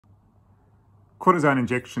cortisone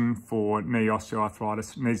injection for knee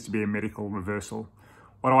osteoarthritis needs to be a medical reversal.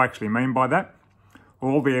 What do I actually mean by that?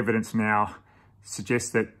 All the evidence now suggests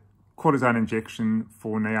that cortisone injection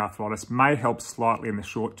for knee arthritis may help slightly in the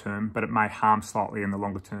short term, but it may harm slightly in the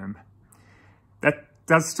longer term. That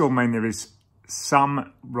does still mean there is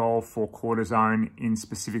some role for cortisone in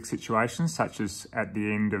specific situations, such as at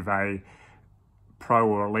the end of a pro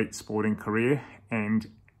or elite sporting career, and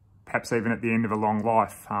perhaps even at the end of a long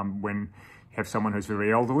life when you have someone who's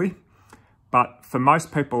very elderly. But for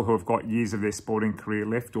most people who have got years of their sporting career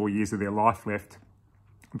left or years of their life left,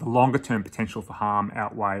 the longer term potential for harm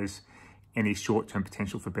outweighs any short term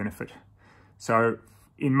potential for benefit. So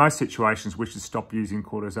in most situations, we should stop using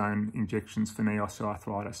cortisone injections for knee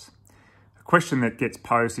osteoarthritis. A question that gets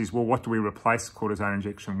posed is, well, what do we replace cortisone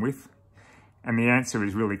injection with? And the answer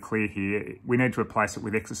is really clear here. We need to replace it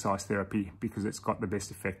with exercise therapy because it's got the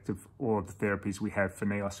best effect of all of the therapies we have for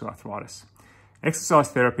knee osteoarthritis. Exercise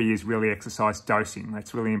therapy is really exercise dosing.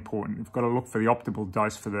 That's really important. We've got to look for the optimal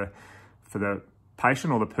dose for the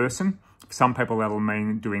patient or the person. For some people, that'll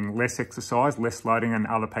mean doing less exercise, less loading, and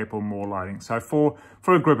other people more loading. So for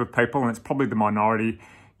a group of people, and it's probably the minority,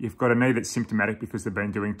 you've got a knee that's symptomatic because they've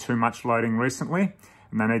been doing too much loading recently,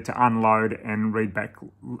 and they need to unload and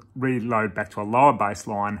reload back to a lower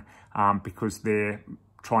baseline because they're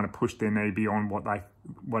trying to push their knee beyond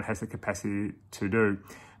what has the capacity to do.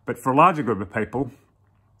 But for a larger group of people,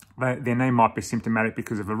 their knee might be symptomatic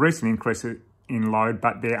because of a recent increase in load,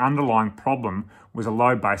 but their underlying problem was a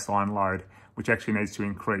low baseline load, which actually needs to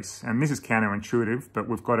increase. And this is counterintuitive, but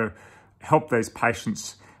we've got to help these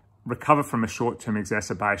patients recover from a short-term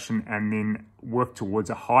exacerbation and then work towards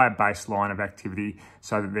a higher baseline of activity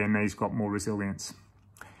so that their knees got more resilience.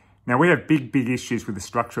 Now, we have big issues with the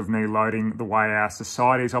structure of knee loading, the way our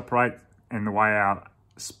societies operate and the way our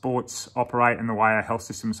sports operate and the way our health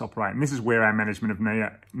systems operate. And this is where our management of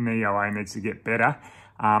knee OA needs to get better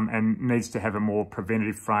and needs to have a more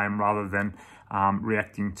preventative frame rather than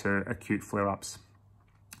reacting to acute flare-ups.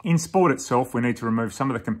 In sport itself, we need to remove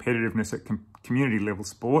some of the competitiveness at community level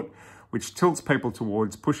sport, which tilts people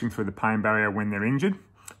towards pushing through the pain barrier when they're injured.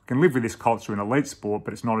 We can live with this culture in elite sport,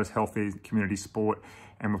 but it's not as healthy as community sport,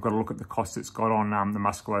 and we've got to look at the cost it's got on the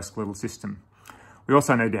musculoskeletal system. We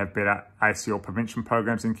also need to have better ACL prevention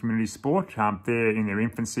programs in community sport. They're in their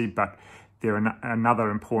infancy, but they're another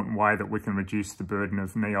important way that we can reduce the burden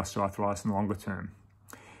of knee osteoarthritis in the longer term.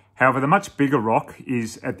 However, the much bigger rock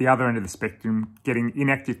is at the other end of the spectrum, getting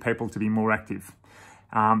inactive people to be more active.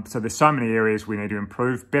 So there's so many areas we need to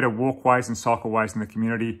improve. Better walkways and cycleways in the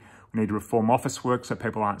community. We need to reform office work so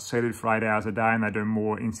people aren't seated for 8 hours a day and they do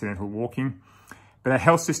more incidental walking. But our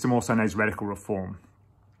health system also needs radical reform.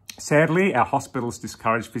 Sadly, our hospitals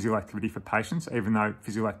discourage physical activity for patients, even though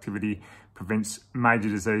physical activity prevents major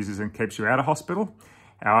diseases and keeps you out of hospital.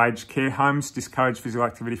 Our aged care homes discourage physical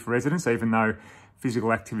activity for residents, even though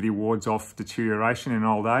physical activity wards off deterioration in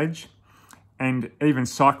old age. And even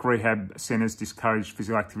psych rehab centres discourage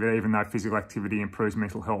physical activity, even though physical activity improves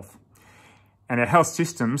mental health. And our health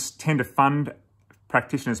systems tend to fund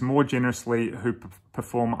practitioners more generously who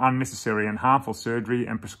perform unnecessary and harmful surgery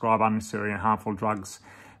and prescribe unnecessary and harmful drugs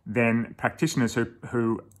than practitioners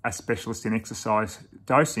who are specialists in exercise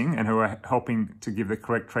dosing and who are helping to give the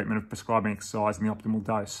correct treatment of prescribing exercise in the optimal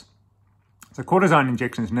dose. So cortisone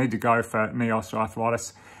injections need to go for knee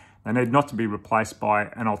osteoarthritis. They need not to be replaced by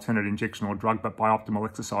an alternate injection or drug, but by optimal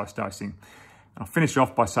exercise dosing. I'll finish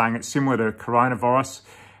off by saying it's similar to coronavirus.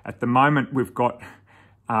 At the moment, we've got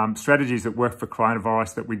strategies that work for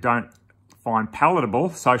coronavirus that we don't find palatable,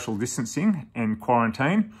 social distancing and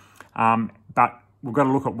quarantine, but we've got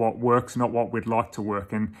to look at what works, not what we'd like to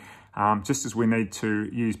work. And just as we need to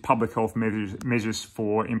use public health measures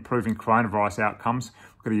for improving coronavirus outcomes,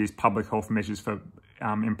 we've got to use public health measures for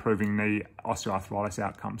improving knee osteoarthritis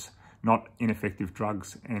outcomes, not ineffective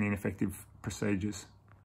drugs and ineffective procedures.